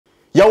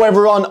Yo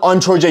everyone, I'm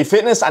Troy J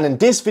Fitness, and in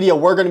this video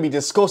we're going to be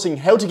discussing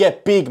how to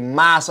get big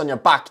mass on your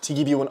back to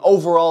give you an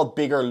overall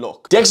bigger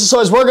look. The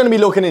exercise we're going to be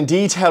looking in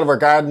detail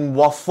regarding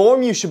what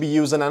form you should be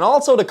using and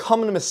also the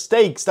common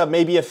mistakes that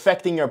may be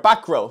affecting your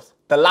back growth.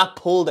 The lat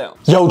pull down.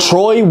 Yo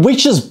Troy,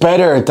 which is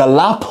better, the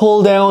lat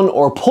pull down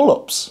or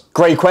pull-ups?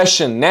 Great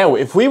question. Now,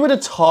 if we were to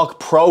talk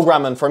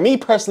programming, for me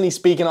personally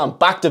speaking on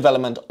back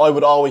development, I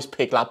would always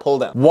pick lat pull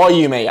down. Why,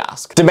 you may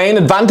ask? The main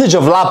advantage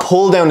of lat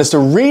pull down is to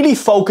really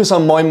focus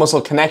on mind muscle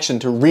connection,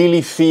 to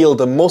really feel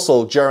the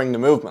muscle during the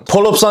movement.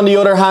 Pull-ups on the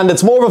other hand,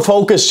 it's more of a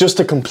focus just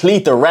to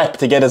complete the rep,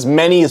 to get as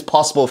many as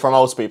possible for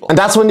most people. And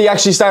that's when they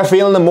actually start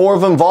feeling the more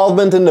of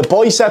involvement in the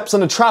biceps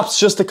and the traps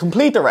just to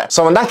complete the rep.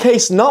 So in that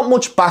case, not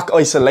much back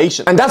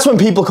isolation. And that's when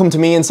people come to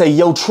me and say,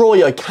 yo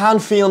Troy, I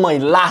can't feel my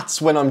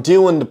lats when I'm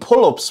doing the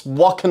pull-ups.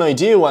 What can I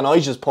do? And I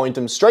just point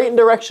them straight in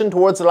direction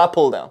towards the lat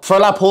pull down. For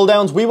lat pull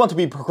downs, we want to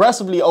be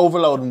progressively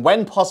overloading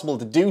when possible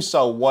to do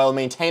so while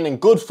maintaining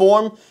good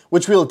form,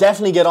 which we'll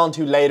definitely get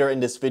onto later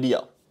in this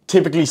video.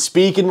 Typically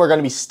speaking, we're going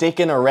to be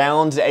sticking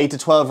around the 8 to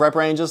 12 rep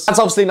ranges. That's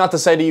obviously not to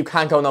say that you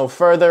can't go no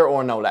further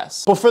or no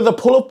less. But for the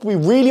pull-up, we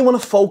really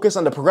want to focus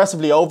on the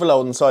progressively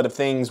overloading side of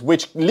things,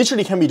 which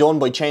literally can be done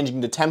by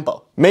changing the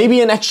tempo.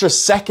 Maybe an extra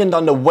second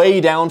on the way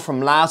down from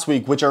last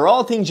week, which are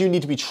all things you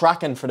need to be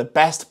tracking for the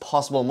best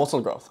possible muscle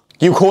growth.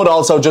 You could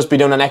also just be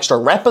doing an extra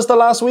rep as the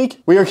last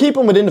week. We are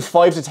keeping within the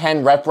 5 to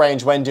 10 rep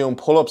range when doing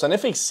pull-ups, and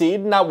if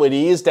exceeding that with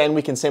ease, then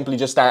we can simply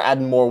just start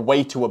adding more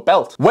weight to a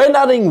belt. When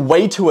adding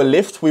weight to a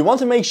lift, we want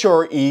to make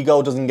sure our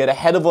ego doesn't get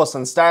ahead of us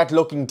and start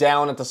looking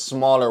down at the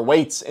smaller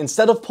weights.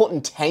 Instead of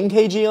putting 10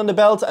 kg on the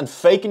belt and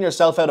faking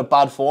yourself out of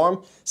bad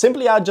form,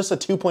 simply add just a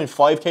 2.5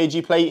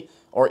 kg plate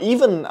or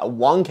even a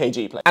 1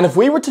 kg plate. And if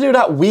we were to do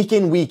that week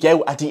in, week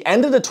out, at the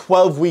end of the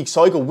 12-week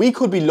cycle, we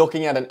could be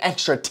looking at an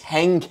extra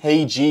 10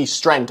 kg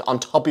strength on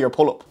top of your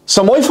pull-up.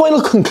 So my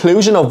final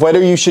conclusion of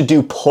whether you should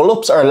do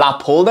pull-ups or lat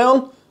pull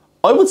down,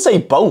 I would say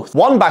both.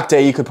 One back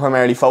day you could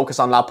primarily focus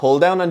on lat pull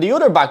down, and the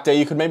other back day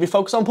you could maybe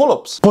focus on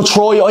pull-ups. But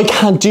Troy, I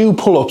can't do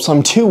pull-ups,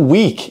 I'm too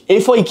weak.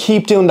 If I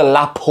keep doing the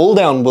lat pull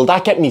down, will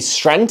that get me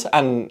strength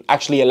and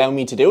actually allow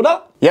me to do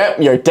that? Yeah,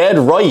 you're dead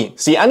right.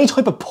 See, any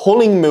type of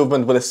pulling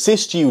movement will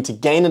assist you to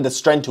gaining the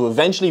strength to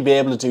eventually be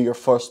able to do your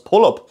first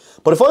pull-up.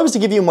 But if I was to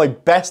give you my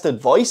best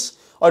advice,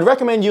 I'd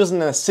recommend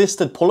using an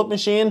assisted pull-up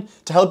machine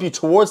to help you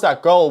towards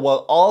that goal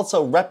while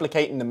also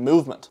replicating the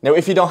movement. Now,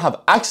 if you don't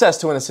have access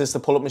to an assisted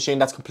pull-up machine,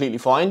 that's completely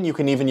fine. You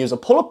can even use a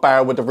pull-up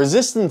bar with the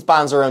resistance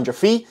bands around your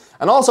feet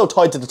and also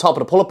tied to the top of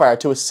the pull-up bar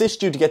to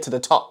assist you to get to the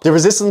top. The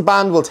resistance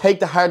band will take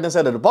the hardness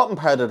out of the bottom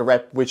part of the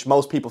rep, which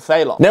most people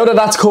fail on. Now that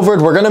that's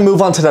covered, we're going to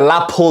move on to the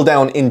lat pull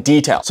down in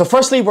detail. So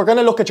firstly, we're going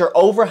to look at your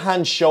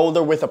overhand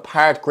shoulder with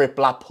apart grip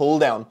lat pull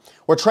down.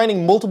 We're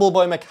training multiple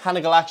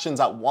biomechanical actions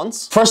at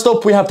once. First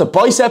up, we have the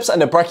biceps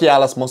and the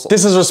brachialis muscle.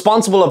 This is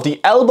responsible of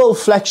the elbow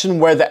flexion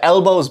where the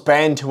elbows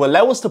bend to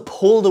allow us to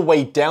pull the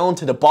weight down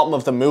to the bottom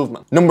of the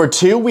movement. Number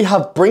two, we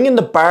have bringing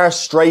the bar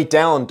straight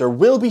down. There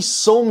will be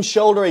some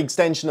shoulder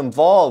extension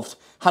involved,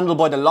 handled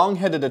by the long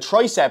head of the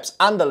triceps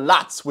and the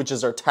lats, which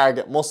is our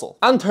target muscle.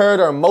 And third,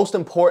 our most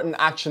important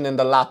action in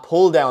the lat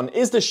pull down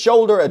is the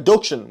shoulder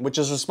adduction, which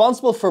is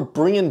responsible for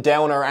bringing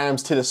down our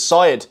arms to the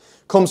side.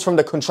 Comes from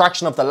the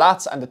contraction of the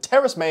lats and the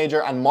teres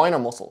major and minor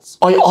muscles.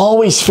 I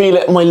always feel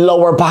it in my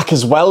lower back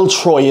as well,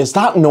 Troy. Is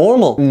that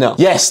normal? No.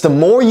 Yes, the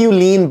more you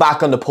lean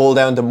back on the pull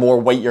down, the more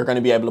weight you're going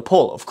to be able to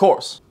pull, of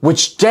course.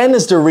 Which then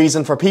is the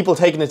reason for people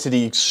taking it to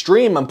the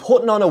extreme and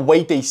putting on a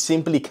weight they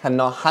simply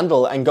cannot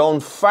handle and going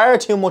far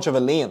too much of a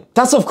lean.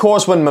 That's of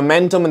course when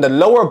momentum and the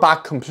lower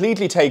back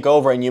completely take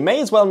over and you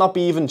may as well not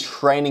be even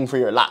training for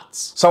your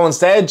lats. So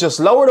instead, just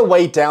lower the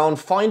weight down,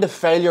 find a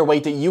failure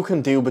weight that you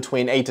can do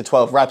between 8 to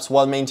 12 reps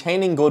while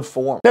maintaining good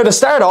form. Now to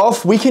start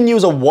off, we can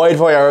use a wide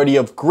variety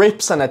of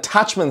grips and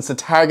attachments to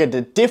target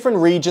the different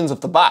regions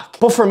of the back.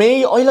 But for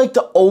me, I like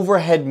the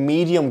overhead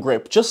medium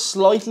grip, just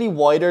slightly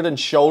wider than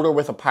shoulder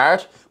width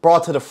apart,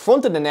 brought to the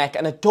front of the neck,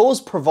 and it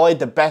does provide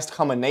the best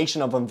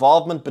combination of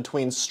involvement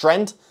between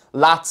strength,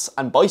 lats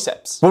and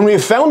biceps. When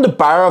we've found the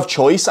bar of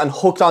choice and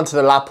hooked onto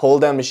the lat pull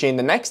down machine,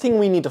 the next thing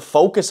we need to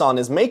focus on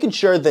is making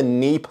sure the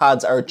knee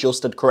pads are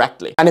adjusted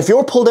correctly. And if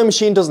your pull down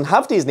machine doesn't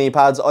have these knee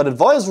pads, I'd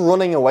advise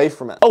running away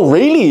from it. Oh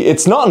really?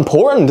 It's not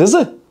important, is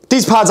it?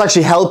 These pads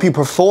actually help you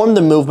perform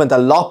the movement a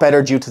lot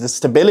better due to the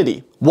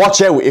stability.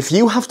 Watch out, if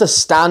you have to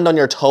stand on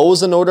your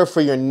toes in order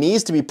for your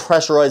knees to be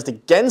pressurized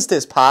against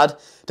this pad,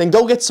 then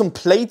go get some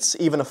plates,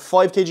 even a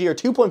 5 kg or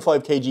 2.5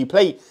 kg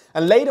plate,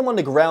 and lay them on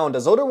the ground,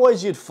 as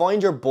otherwise you'd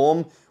find your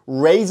bum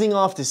raising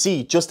off the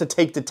seat just to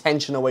take the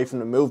tension away from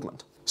the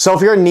movement. So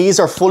if your knees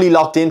are fully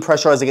locked in,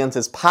 pressurized against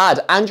this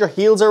pad, and your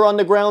heels are on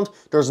the ground,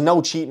 there's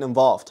no cheating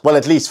involved. Well,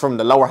 at least from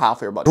the lower half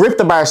of your body. Grip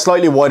the bar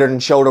slightly wider than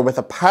shoulder width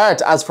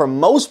apart, as for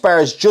most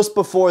bars just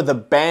before the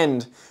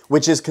bend,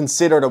 which is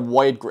considered a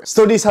wide grip.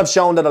 Studies have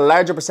shown that a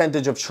larger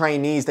percentage of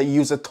trainees that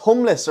use a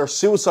thumbless or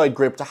suicide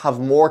grip to have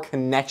more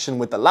connection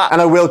with the lat.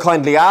 And I will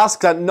kindly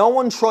ask that no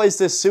one tries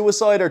this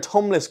suicide or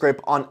thumbless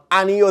grip on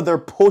any other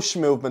push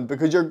movement,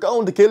 because you're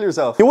going to kill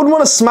yourself. You wouldn't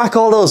want to smack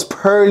all those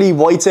pearly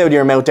whites out of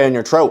your mouth down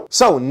your throat.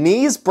 So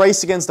knees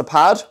braced against the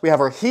pad, we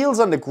have our heels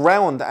on the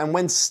ground, and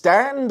when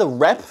starting the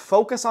rep,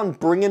 focus on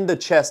bringing the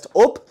chest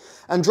up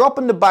and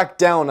dropping the back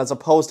down as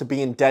opposed to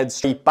being dead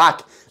straight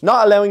back,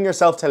 not allowing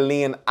yourself to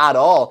lean at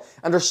all.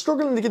 And they're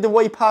struggling to get the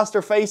weight past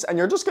their face, and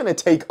you're just going to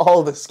take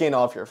all the skin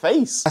off your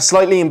face. A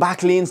slight lean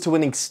back leans to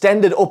an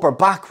extended upper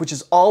back, which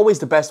is always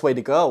the best way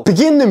to go.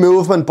 Begin the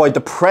movement by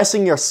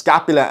depressing your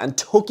scapula and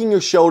tucking your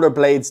shoulder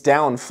blades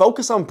down.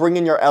 Focus on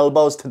bringing your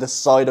elbows to the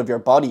side of your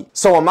body.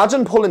 So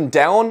imagine pulling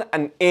down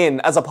and in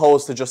as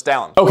opposed to just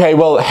down. Okay,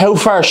 well, how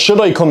far should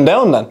I come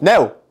down then?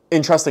 Now,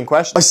 interesting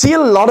question. I see a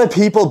lot of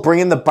people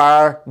bringing the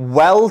bar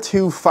well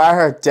too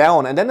far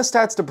down, and then it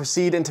starts to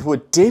proceed into a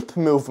dip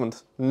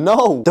movement.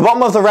 No. The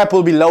bottom of the rep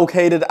will be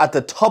located at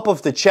the top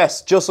of the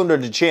chest, just under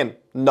the chin.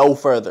 No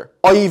further.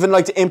 I even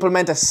like to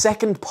implement a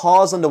second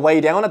pause on the way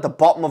down at the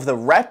bottom of the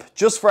rep,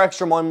 just for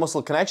extra mind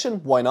muscle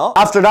connection. Why not?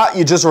 After that,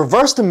 you just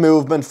reverse the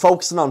movement,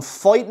 focusing on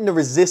fighting the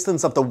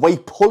resistance of the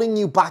weight pulling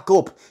you back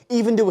up.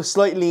 Even do a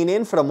slight lean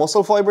in for the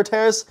muscle fiber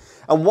tears.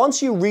 And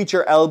once you reach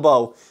your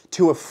elbow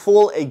to a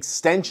full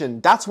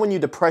extension, that's when you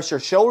depress your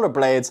shoulder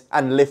blades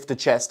and lift the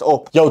chest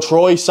up. Yo,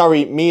 Troy,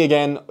 sorry, me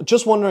again.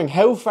 Just wondering,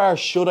 how far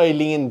should I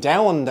lean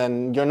down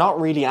then? You're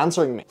not really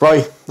answering me.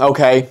 Right,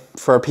 okay.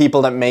 For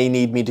people that may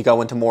need me to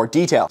go into more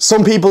detail.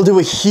 Some people do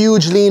a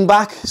huge lean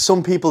back,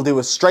 some people do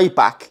a straight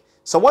back.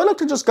 So I like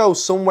to just go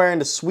somewhere in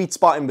the sweet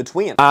spot in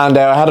between. And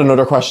I had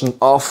another question.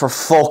 Oh, for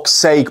fuck's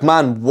sake,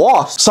 man,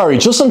 what? Sorry,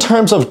 just in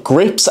terms of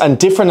grips and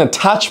different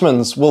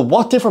attachments, well,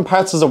 what different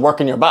parts does it work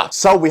in your back?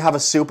 So we have a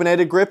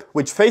supinated grip,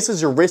 which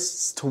faces your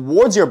wrists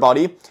towards your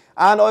body.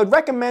 And I'd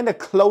recommend a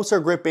closer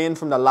grip in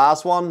from the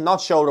last one, not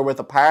shoulder width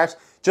apart,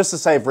 just to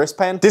save wrist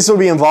pain. This will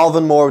be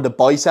involving more of the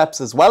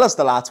biceps as well as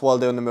the lats while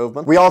doing the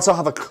movement. We also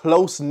have a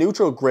close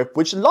neutral grip,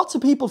 which lots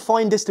of people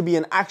find this to be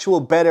an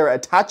actual better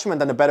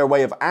attachment and a better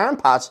way of arm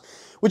pat,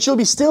 which you'll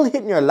be still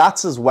hitting your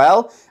lats as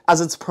well, as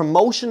it's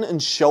promotion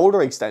and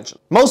shoulder extension.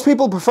 Most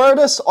people prefer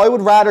this. I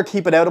would rather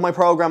keep it out of my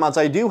program, as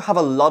I do have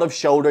a lot of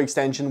shoulder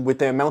extension with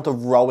the amount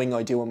of rowing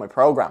I do in my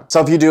program.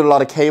 So if you do a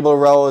lot of cable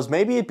rows,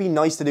 maybe it'd be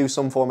nice to do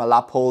some form of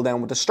lat pull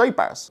down with the straight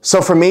bars.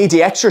 So for me,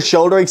 the extra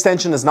shoulder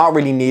extension is not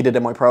really needed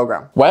in my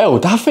program. Wow,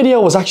 that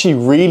video was actually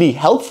really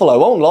helpful, I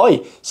won't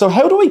lie. So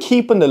how do I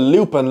keep in the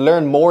loop and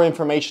learn more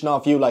information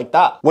off you like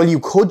that? Well, you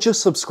could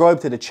just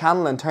subscribe to the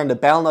channel and turn the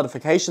bell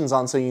notifications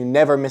on so you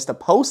never miss a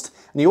post,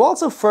 and you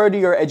also further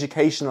your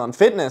education on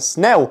fitness.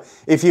 Now,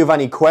 if you have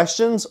any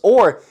questions,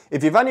 or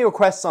if you have any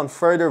requests on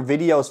further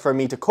videos for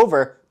me to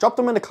cover, drop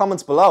them in the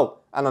comments below.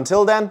 And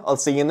until then, I'll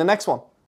see you in the next one.